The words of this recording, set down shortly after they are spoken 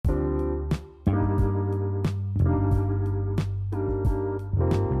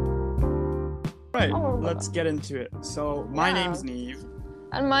right, Oh, let's get into it. So, my Yeah. name's Neve,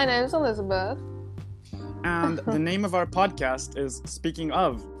 And my name's Elizabeth. and the name of our podcast is Speaking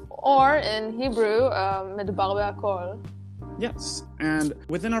of. Or in Hebrew, מדבר בהכל. Yes, and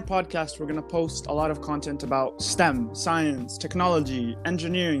within our podcast, we're going to post a lot of content about STEM, science, technology,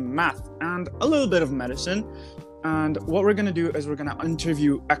 engineering, math, and a little bit of medicine. And what we're going to do is we're going to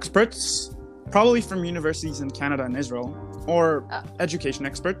interview experts, probably from universities in Canada and Israel, or education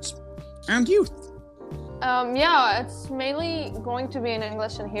experts, and youth. Yeah, it's mainly going to be in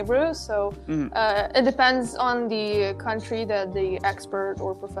English and Hebrew, so it depends on the country that the expert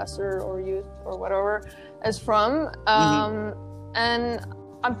or professor or youth or whatever is from. And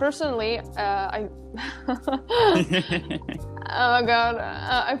I'm personally, oh my god,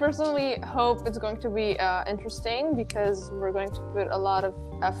 I personally hope it's going to be interesting because we're going to put a lot of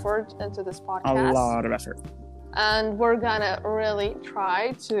effort into this podcast. A lot of effort. And we're gonna really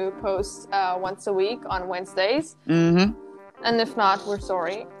try to post once a week on Wednesdays. Mm-hmm. And if not, we're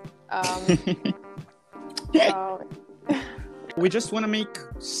sorry. So, We just want to make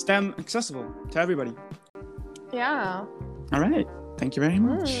STEM accessible to everybody. yeah. All right. Thank you very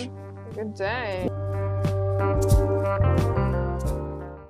much. Good day.